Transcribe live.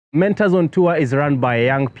Mentors on Tour is run by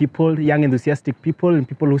young people, young enthusiastic people, and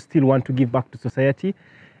people who still want to give back to society.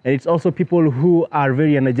 And it's also people who are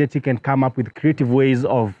very energetic and come up with creative ways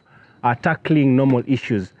of tackling normal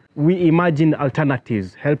issues. We imagine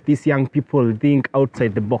alternatives, help these young people think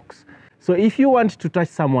outside the box. So if you want to touch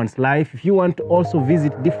someone's life, if you want to also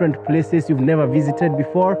visit different places you've never visited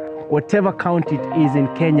before, whatever county it is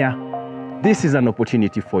in Kenya, this is an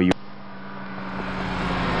opportunity for you.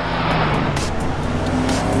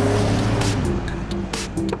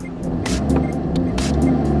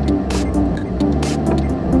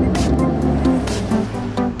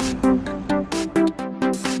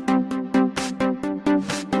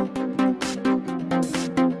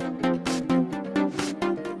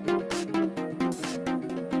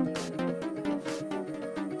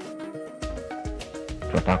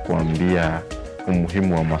 Tunataka kuambia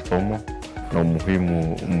umuhimu wa masomo na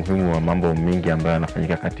umuhimu wa mambo mingi ambayo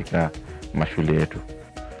yanafanyika katika mashule yetu.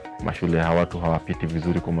 Mashule watu hawapiti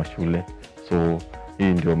vizuri kwa mashule. So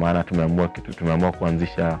hii ndio maana tumeamua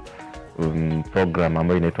kuanzisha program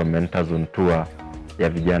ambayo inaitwa Mentors on Tour ya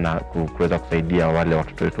vijana kuweza kusaidia wale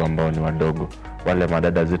watoto wetu ambao ni wadogo, wale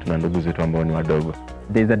madada zetu na ndugu zetu ambao ni wadogo.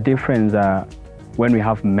 There's a difference when we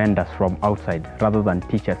have mentors from outside rather than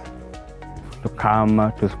teachers to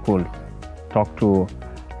come to school, talk to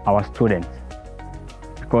our students,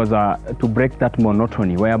 because to break that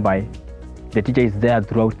monotony whereby the teacher is there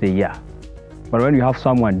throughout the year. But when you have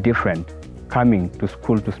someone different coming to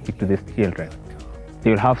school to speak to these children,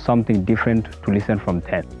 they will have something different to listen from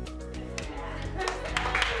them.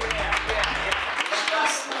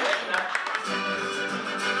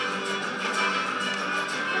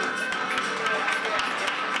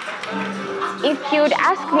 If you'd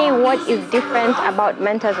ask me what is different about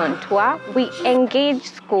Mentors on Tour, we engage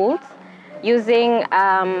schools using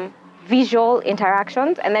visual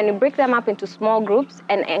interactions, and then we break them up into small groups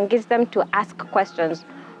and engage them to ask questions.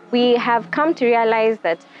 We have come to realize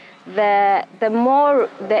that the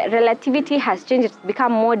relativity has changed, it's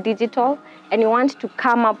become more digital, and we want to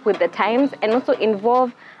come up with the times and also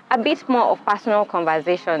involve a bit more of personal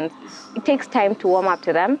conversations. It takes time to warm up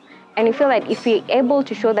to them, and we feel like if we're able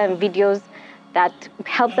to show them videos that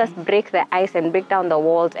helps us break the ice and break down the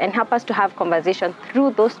walls and help us to have conversation through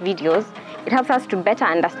those videos, it helps us to better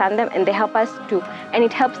understand them, and it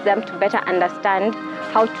helps them to better understand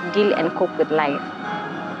how to deal and cope with life.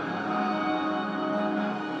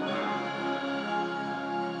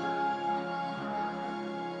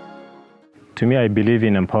 To me, I believe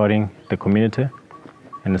in empowering the community,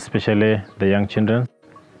 and especially the young children,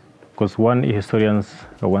 because one historians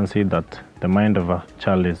once said that the mind of a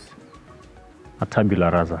child is a tabula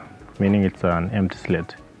rasa, meaning it's an empty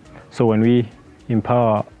slate. So when we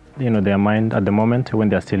empower their mind at the moment when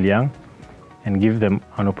they're still young and give them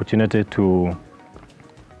an opportunity to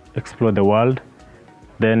explore the world,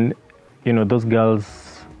 then those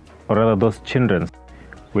girls, or rather those children,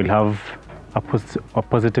 will have a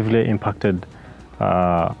positively impacted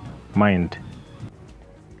mind.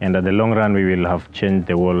 And at the long run, we will have changed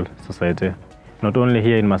the whole society. Not only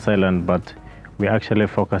here in Masailand, but we're actually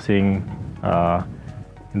focusing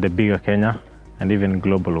in the bigger Kenya and even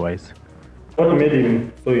global-wise. What made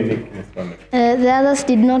him so unique in his family? The others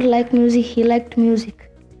did not like music, he liked music.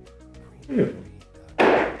 Yeah.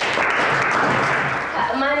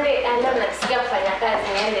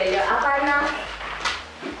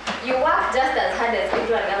 You work just as hard as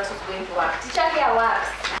everyone else is going to work. Teacher here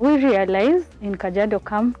works. We realize in Kajiado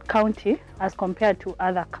County, as compared to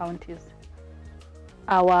other counties,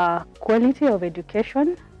 our quality of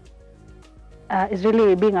education is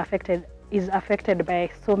really being affected by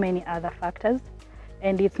so many other factors.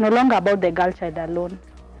 And it's no longer about the girl child alone.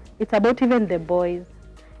 It's about even the boys.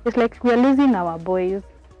 It's like we're losing our boys.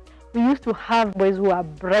 We used to have boys who are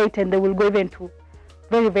bright and they will go even to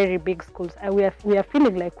very, very big schools. And we are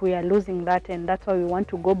feeling like we are losing that, and that's why we want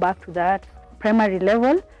to go back to that primary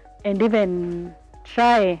level and even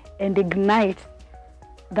try and ignite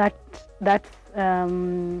that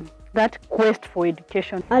quest for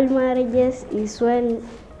education. All marriages is when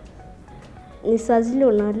ni saa zile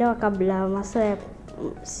unaolewa kabla masaa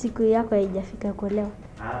siku yako haijafika kuolewa.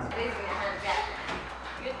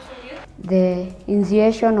 The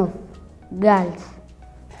initiation of girls.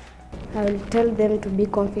 I will tell them to be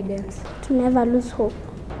confident, to never lose hope.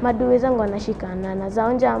 Maadui zangu wanashikana na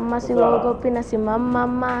zaonja mama, siwaogopi na simama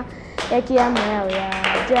mama, yakiama yao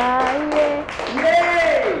yajaye.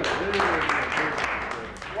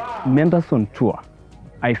 Mentors on Tour,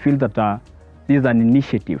 I feel that this is an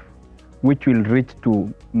initiative which will reach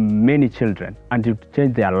to many children and to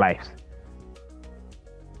change their lives.